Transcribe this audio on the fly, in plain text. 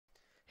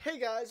Hey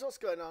guys, what's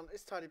going on?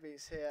 It's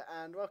TidyBeats here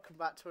and welcome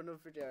back to another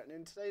video, and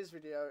in today's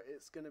video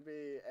it's going to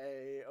be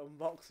a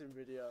unboxing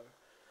video.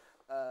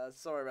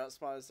 Sorry about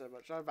smiling so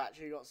much. I've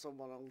actually got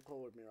someone on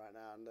call with me right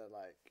now and they're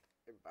like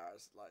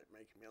embarrassed, like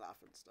making me laugh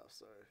and stuff,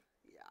 so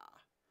yeah.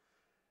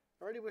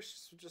 I really wish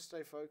this would just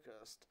stay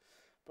focused.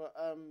 But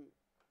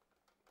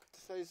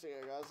today's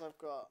video guys, I've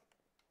got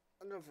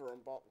another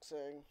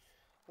unboxing.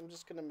 I'm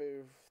just going to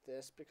move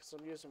this because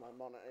I'm using my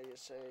monitor, you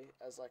see,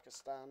 as like a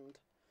stand.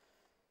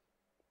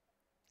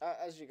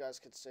 As you guys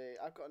can see,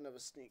 I've got another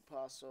sneak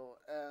parcel,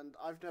 and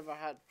I've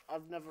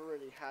never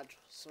really had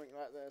something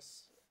like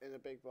this in a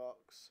big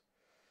box.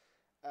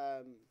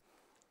 Like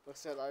I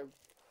said,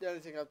 the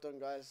only thing I've done,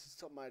 guys, is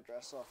took my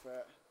address off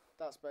it.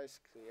 That's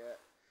basically it.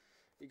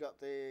 You got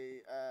the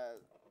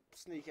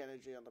Sneak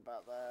Energy on the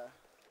back there,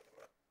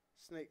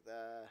 Sneak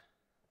there,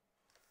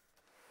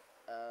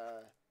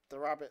 the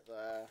rabbit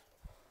there.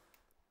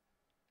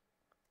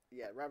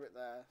 Yeah, rabbit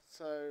there.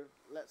 So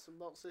let's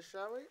unbox this,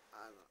 shall we?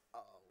 And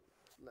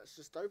let's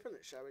just open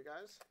it, shall we,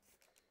 guys?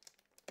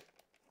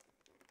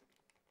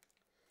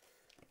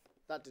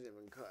 That didn't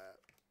even cut it.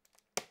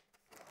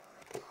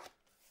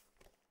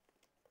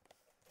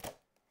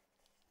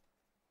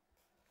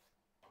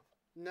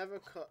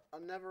 I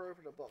never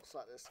opened a box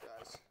like this,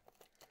 guys.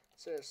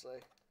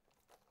 Seriously.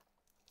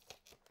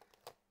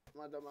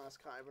 My dumb ass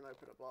can't even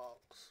open a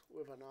box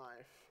with a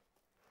knife.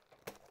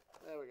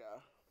 There we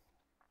go.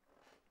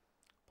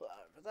 Put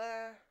that over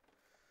there.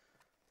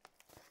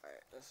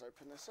 Alright, let's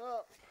open this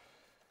up.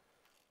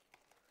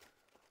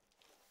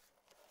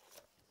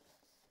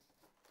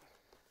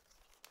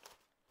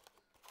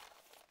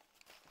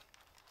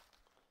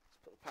 Let's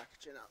put the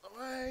packaging out of the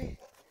way.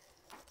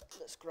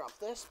 Let's grab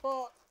this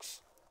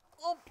box.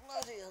 Oh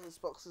bloody hell, this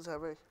box is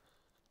heavy.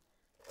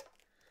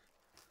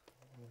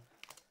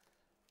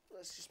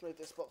 Let's just move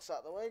this box out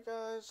of the way,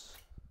 guys.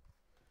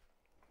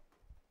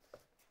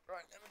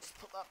 Right, let me just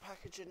put that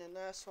packaging in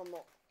there so I'm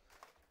not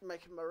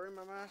making my room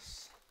a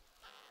mess.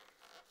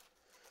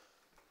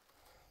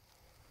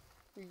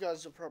 You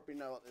guys will probably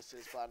know what this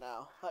is by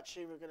now.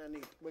 Actually,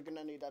 we're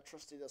gonna need our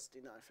trusty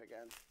dusty knife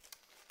again.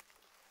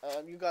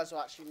 You guys will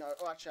actually know.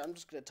 Oh, actually, I'm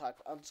just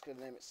gonna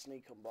name it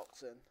Sneak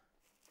Unboxing.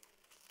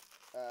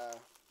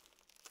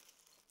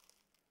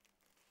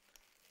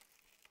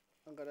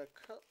 I'm gonna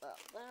cut that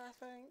there, I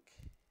think.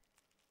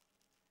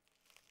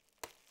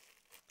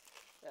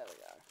 There we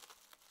go.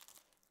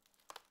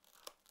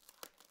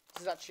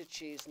 This is actually a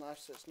cheese knife,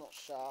 so it's not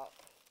sharp.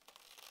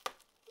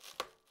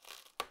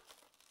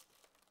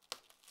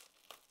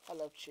 I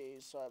love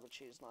cheese, so I have a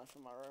cheese knife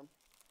in my room.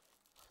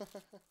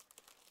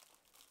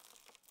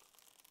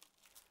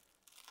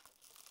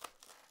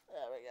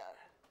 There we go.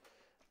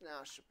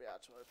 Now I should be able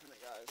to open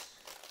it, guys.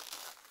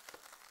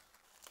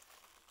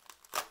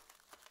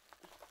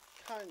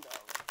 Kind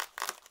of.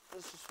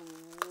 This is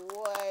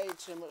way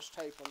too much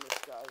tape on this,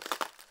 guys.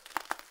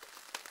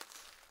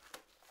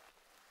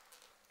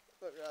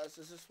 Look, guys,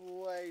 this is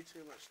way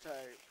too much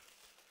tape.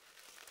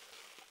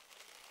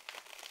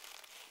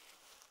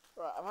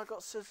 Right, have I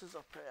got scissors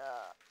up here?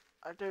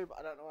 I do, but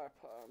I don't know where I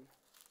put them.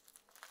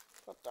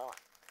 God damn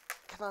it.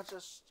 Can I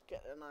just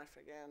get the knife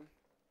again?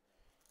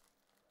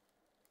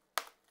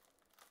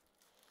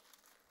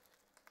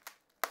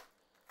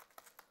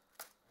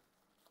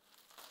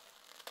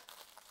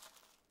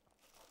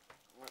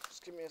 Right,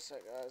 just give me a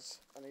sec, guys.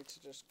 I need to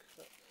just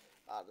cut.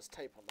 Ah, there's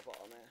tape on the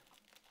bottom here.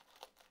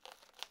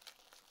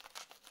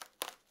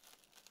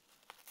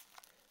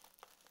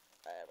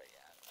 There we go.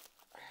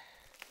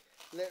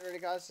 Literally,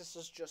 guys, this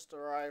has just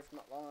arrived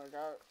not long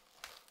ago.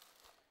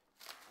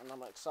 And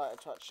I'm excited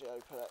to actually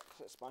open it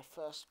because it's my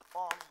first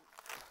one.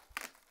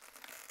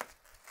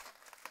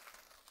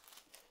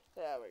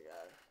 There we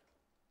go.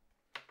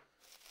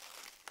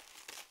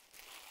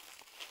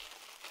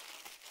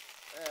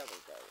 There we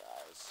go,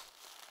 guys.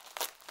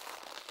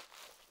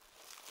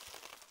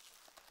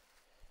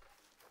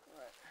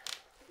 Right,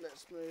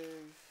 let's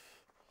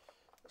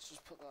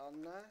just put that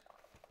on there.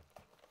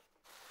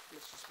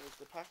 Let's just move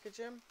the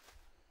packaging.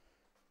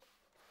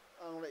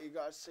 I'll let you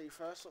guys see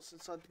first what's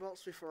inside the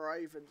box before I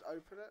even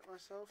open it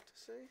myself to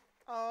see.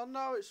 Oh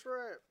no, it's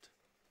ripped.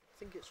 I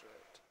think it's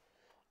ripped.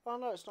 Oh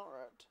no, it's not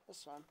ripped.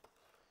 That's fine.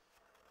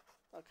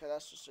 Okay,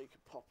 that's just so you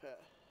can pop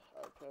it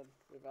open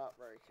without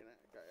breaking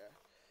it. Got ya.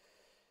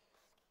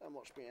 And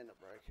watch me end up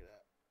breaking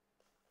it.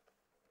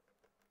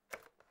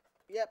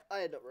 Yep,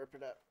 I end up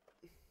ripping it.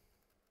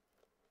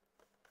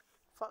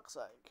 Fuck's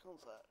sake,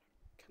 what's that?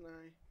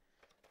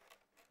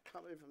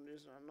 Can't believe I'm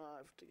using a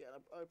knife to get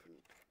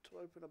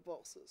open a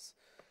box that's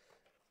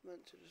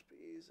meant to just be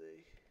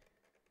easy.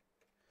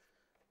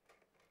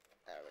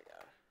 There we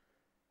go.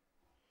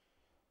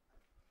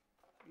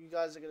 You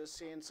guys are gonna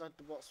see inside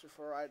the box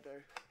before I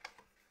do.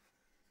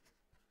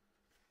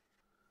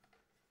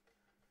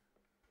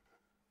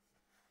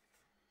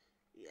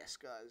 Yes,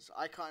 guys,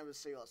 I can't even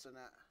see what's in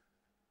it.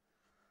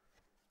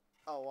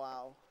 Oh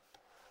wow.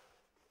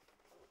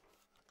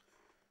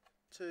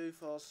 2,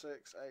 4,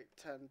 6, 8,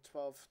 10,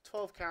 12.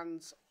 12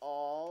 cans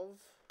of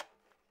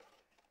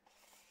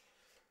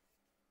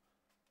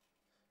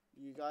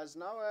You guys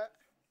know it.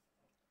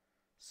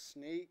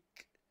 Sneak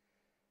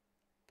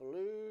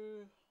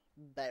Blue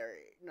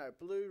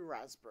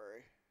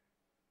Raspberry.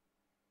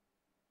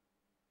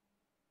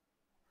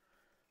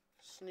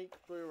 Sneak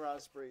Blue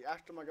Raspberry.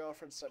 After my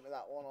girlfriend sent me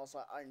that one, I was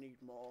like, I need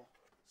more,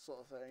 sort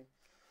of thing.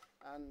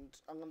 And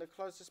I'm going to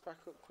close this back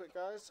up quick,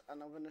 guys,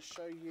 and I'm going to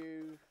show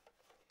you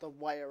the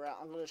way around.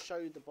 I'm going to show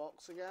you the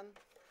box again,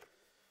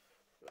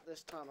 but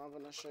this time I'm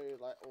going to show you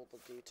like all the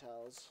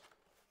details.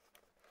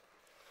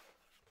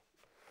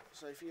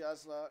 So if you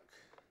guys look,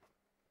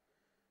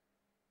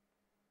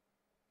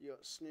 you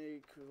got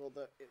Sneak with all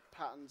the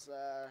patterns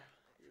there.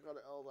 You got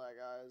it all there,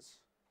 guys.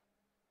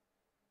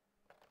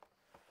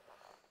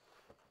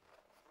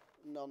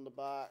 And on the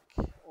back,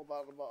 all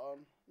about the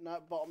bottom. No,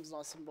 bottom's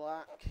nice and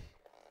black.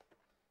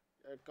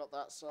 Got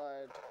that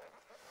side,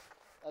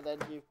 and then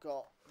you've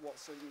got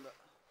what's in the.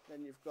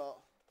 Then you've got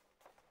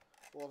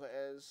what it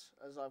is,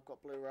 as I've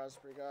got Blue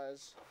Raspberry,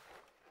 guys.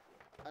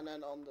 And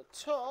then on the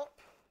top,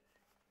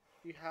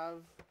 you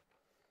have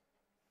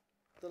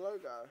the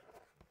logo,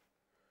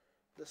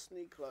 the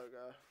Sneak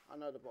logo. I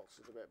know the box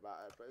is a bit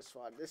battered, but it's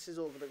fine. This is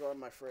all gonna go in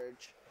my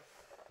fridge.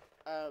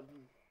 But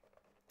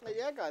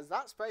yeah, guys,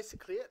 that's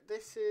basically it.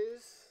 This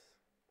is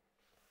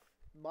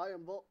my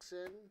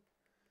unboxing,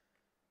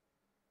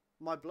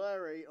 my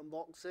blurry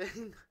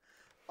unboxing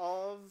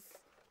of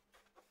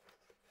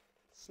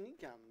Sneak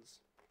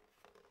cans.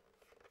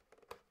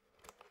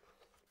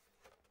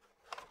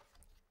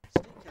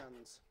 Sneak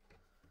cans.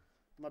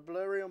 My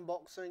blurry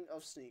unboxing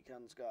of Sneak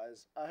cans,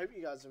 guys. I hope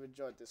you guys have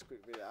enjoyed this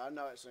quick video. I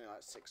know it's only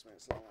like 6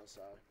 minutes long or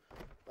so,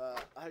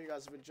 but I hope you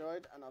guys have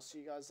enjoyed, and I'll see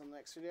you guys on the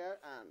next video,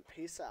 and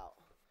peace out.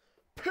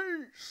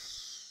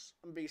 Peace!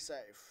 And be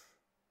safe.